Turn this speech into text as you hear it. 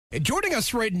Joining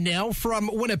us right now from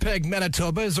Winnipeg,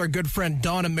 Manitoba is our good friend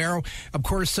Don Amero. Of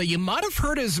course, you might have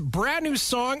heard his brand new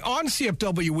song on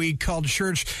CFWE called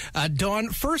Church. Don,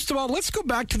 first of all, let's go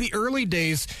back to the early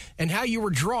days and how you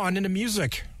were drawn into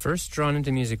music. First drawn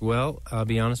into music, well, I'll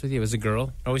be honest with you, it was a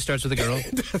girl. Always starts with a girl.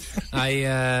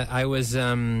 I was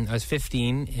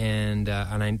 15, and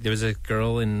there was a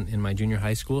girl in my junior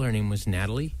high school. Her name was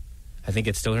Natalie. I think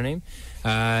it's still her name.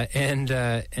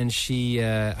 And she,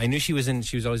 I knew she was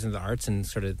always into the arts and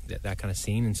sort of that kind of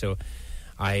scene. And so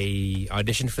I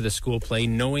auditioned for the school play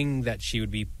knowing that she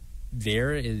would be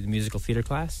there in the musical theater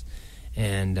class.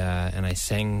 And I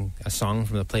sang a song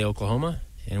from the play Oklahoma.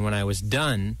 And when I was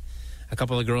done, a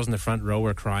couple of girls in the front row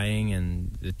were crying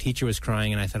and the teacher was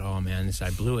crying. And I thought, oh man,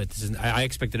 I blew it. I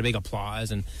expected a big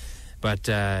applause. But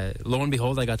lo and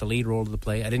behold, I got the lead role of the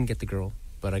play. I didn't get the girl,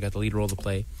 but I got the lead role of the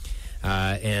play. So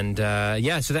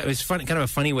that was fun, kind of a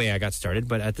funny way I got started.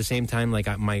 But at the same time,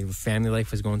 my family life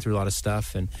was going through a lot of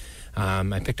stuff, and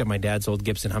I picked up my dad's old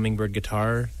Gibson Hummingbird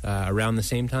guitar around the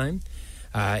same time,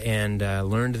 and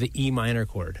learned the E minor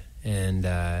chord, and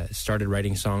started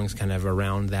writing songs kind of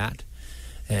around that.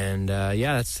 And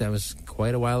that was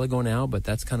quite a while ago now, but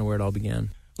that's kind of where it all began.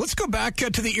 Let's go back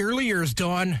to the early years,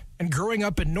 Don, and growing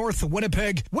up in North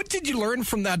Winnipeg. What did you learn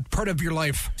from that part of your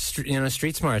life?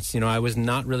 Street smarts. I was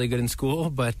not really good in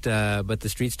school, but the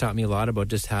streets taught me a lot about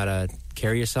just how to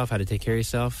carry yourself, how to take care of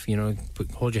yourself.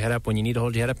 Hold your head up when you need to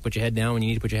hold your head up, put your head down when you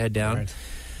need to put your head down.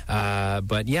 Right.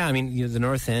 The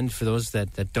North End, for those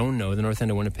that don't know, the North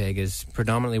End of Winnipeg is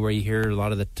predominantly where you hear a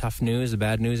lot of the tough news, the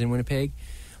bad news in Winnipeg.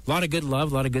 A lot of good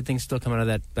love, a lot of good things still come out of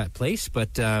that place, but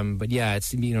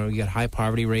it's you got high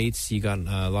poverty rates, you got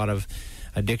a lot of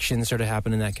addiction sort of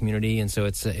happen in that community, and so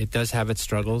it does have its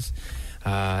struggles,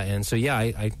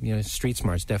 street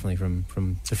smarts definitely from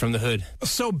the hood.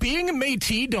 So being a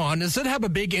Métis, Don, does it have a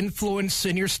big influence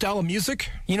in your style of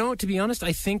music? To be honest,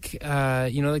 I think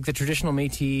like the traditional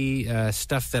Métis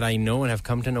stuff that I know and have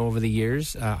come to know over the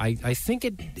years, I think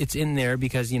it's in there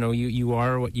because you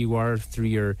are what you are through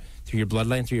your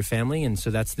bloodline, through your family, and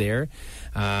so that's there.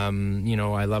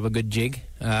 I love a good jig,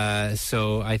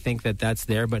 so I think that's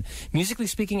there. But musically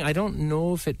speaking, I don't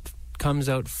know if it comes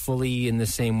out fully in the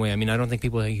same way. I mean, I don't think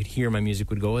people who could hear my music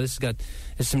would go, "This has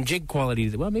there's some jig quality."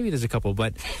 Well, maybe there's a couple,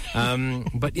 but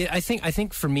I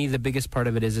think for me the biggest part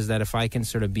of it is that if I can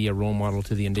sort of be a role model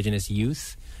to the Indigenous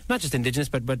youth, not just Indigenous,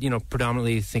 but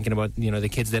predominantly thinking about the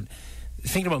kids that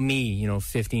thinking about me,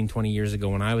 15, 20 years ago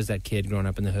when I was that kid growing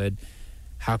up in the hood.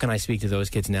 How can I speak to those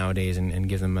kids nowadays and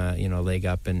give them a leg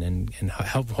up and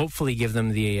help hopefully give them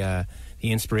the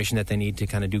inspiration that they need to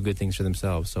kind of do good things for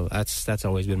themselves. So that's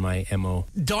always been my MO.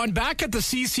 Don, back at the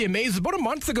CCMAs about a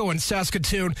month ago in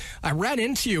Saskatoon, I ran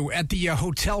into you at the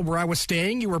hotel where I was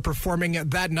staying. You were performing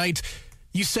that night.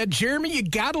 You said, Jeremy, you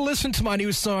got to listen to my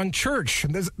new song, Church.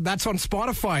 That's on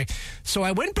Spotify. So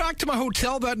I went back to my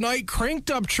hotel that night, cranked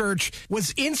up Church,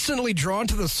 was instantly drawn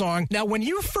to the song. Now, when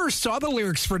you first saw the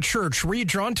lyrics for Church, were you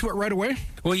drawn to it right away?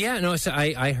 Well, yeah, no, so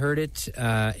I heard it,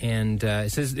 and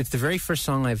it says it's the very first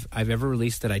song I've ever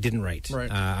released that I didn't write. Right.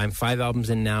 I'm 5 albums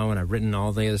in now, and I've written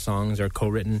all the other songs, or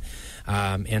co-written.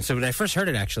 And so when I first heard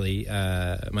it, actually,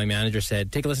 my manager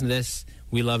said, take a listen to this.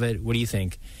 We love it. What do you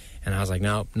think? And I was like,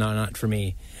 no, not for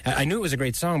me. I knew it was a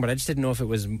great song, but I just didn't know if it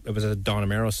was a Don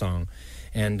Amero song.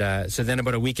 And so then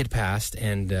about a week had passed,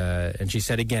 and she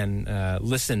said again,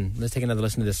 listen, let's take another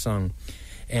listen to this song.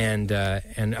 And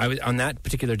I was on that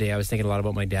particular day, I was thinking a lot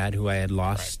about my dad, who I had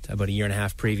lost about a year and a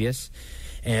half previous,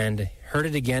 and heard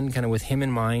it again kind of with him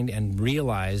in mind, and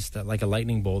realized that like a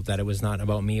lightning bolt that it was not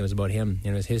about me, it was about him,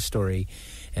 and it was his story.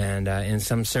 And in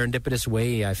some serendipitous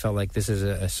way, I felt like this is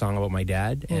a song about my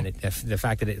dad, and the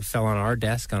fact that it fell on our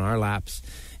desk, on our laps,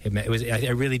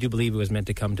 I really do believe it was meant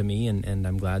to come to me, and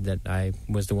I'm glad that I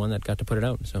was the one that got to put it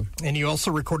out. So. And you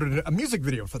also recorded a music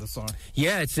video for the song.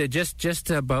 Yeah, it's just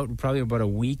probably about a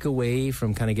week away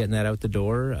from kind of getting that out the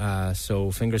door.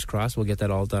 So fingers crossed, we'll get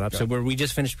that all done up. So we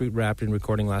just finished wrapped and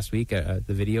recording last week the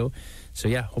video. So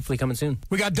yeah, hopefully coming soon.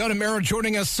 We got Don Amero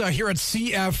joining us here at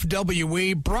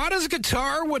CFWE. Brought his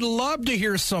guitar. Would love to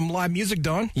hear some live music,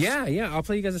 Don. Yeah. I'll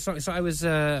play you guys a song. So I was.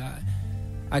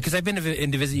 Because I've been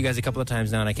in to visit you guys a couple of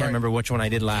times now, and I can't remember which one I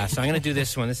did last. So I'm going to do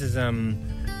this one. This is, I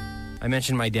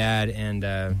mentioned my dad, and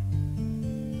I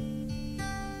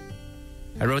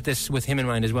wrote this with him in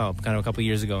mind as well, kind of a couple of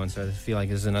years ago, and so I feel like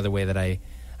this is another way that I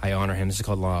honor him. This is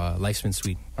called Life's Been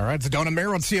Sweet. All right, it's Don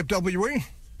Amero on CFWE.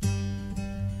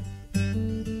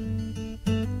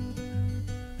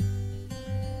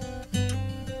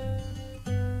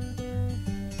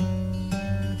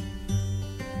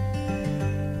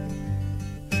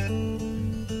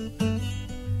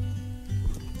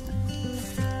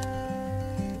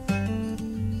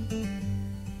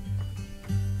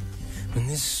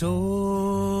 this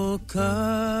old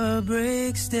car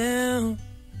breaks down,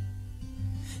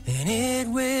 and it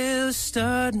will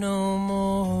start no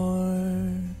more.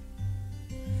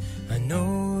 I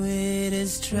know it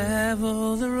has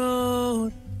traveled the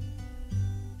road,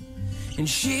 and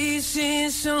she's seen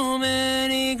so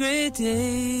many great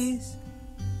days.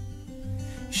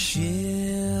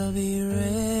 She'll be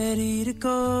ready to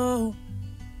go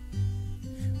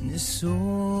when this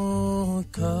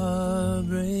old car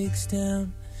breaks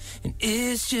down. And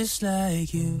it's just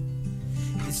like you,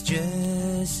 it's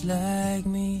just like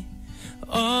me,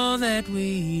 all that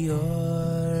we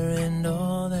are and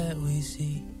all that we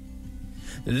see.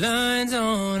 The lines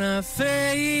on our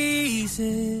faces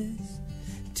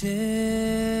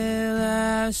tell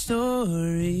our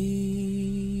story.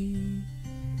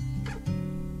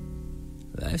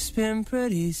 Life's been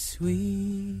pretty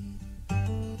sweet.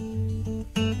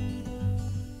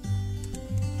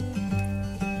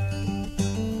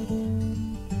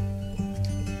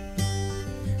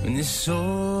 When this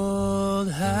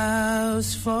old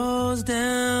house falls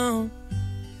down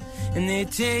and they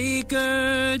take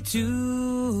her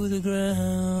to the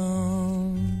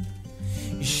ground,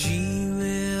 she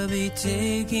will be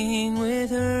taking with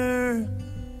her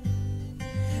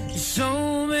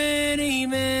so many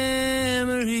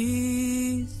memories.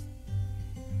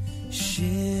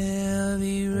 She'll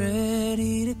be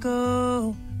ready to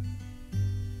go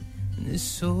when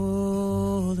this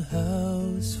old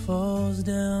house falls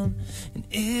down. And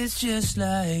it's just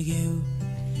like you,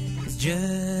 it's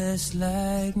just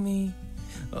like me,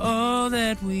 all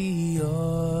that we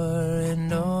are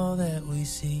and all that we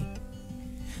see.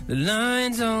 The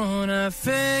lines on our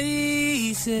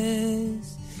faces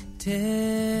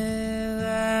tell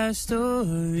our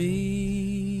story.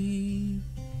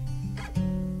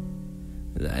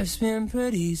 Life's been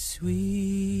pretty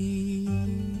sweet.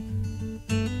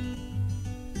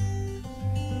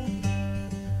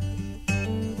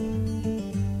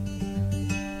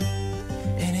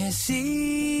 And it's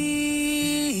easier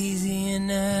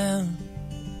now,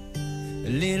 a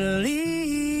little easier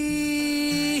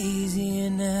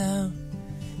now.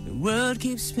 The world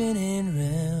keeps spinning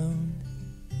round,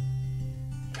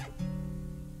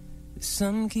 the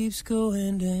sun keeps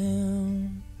going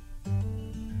down.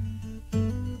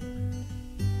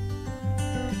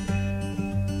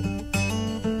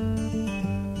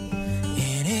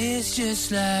 And it's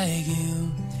just like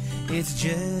you, it's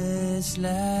just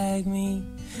like me,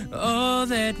 all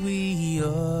that we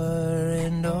are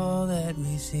and all that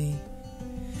we see.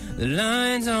 The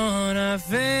lines on our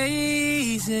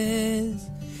faces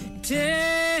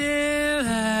tell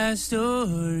our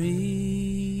story.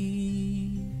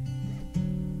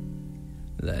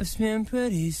 Life's been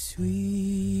pretty sweet.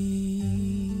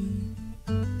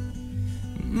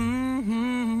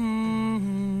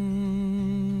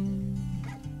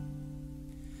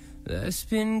 Life's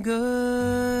been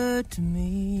good to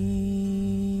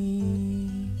me.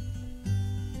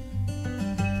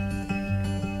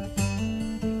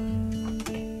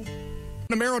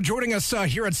 Amero joining us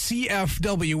here at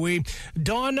CFWE.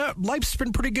 Don, life's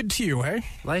been pretty good to you, eh?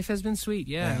 Life has been sweet,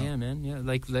 yeah, man. Yeah,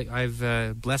 like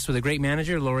I've blessed with a great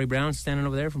manager, Lori Brown, standing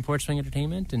over there from Porch Swing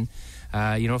Entertainment, and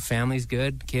family's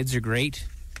good, kids are great,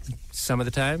 some of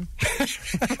the time.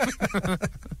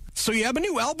 So you have a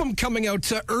new album coming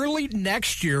out early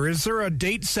next year. Is there a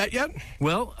date set yet?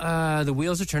 Well, the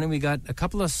wheels are turning. We got a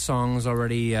couple of songs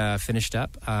already finished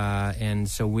up, and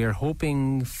so we're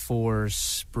hoping for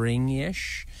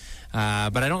spring-ish.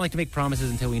 But I don't like to make promises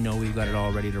until we know we've got it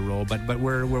all ready to roll. But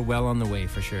we're well on the way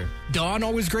for sure. Don,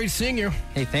 always great seeing you.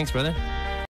 Hey, thanks, brother.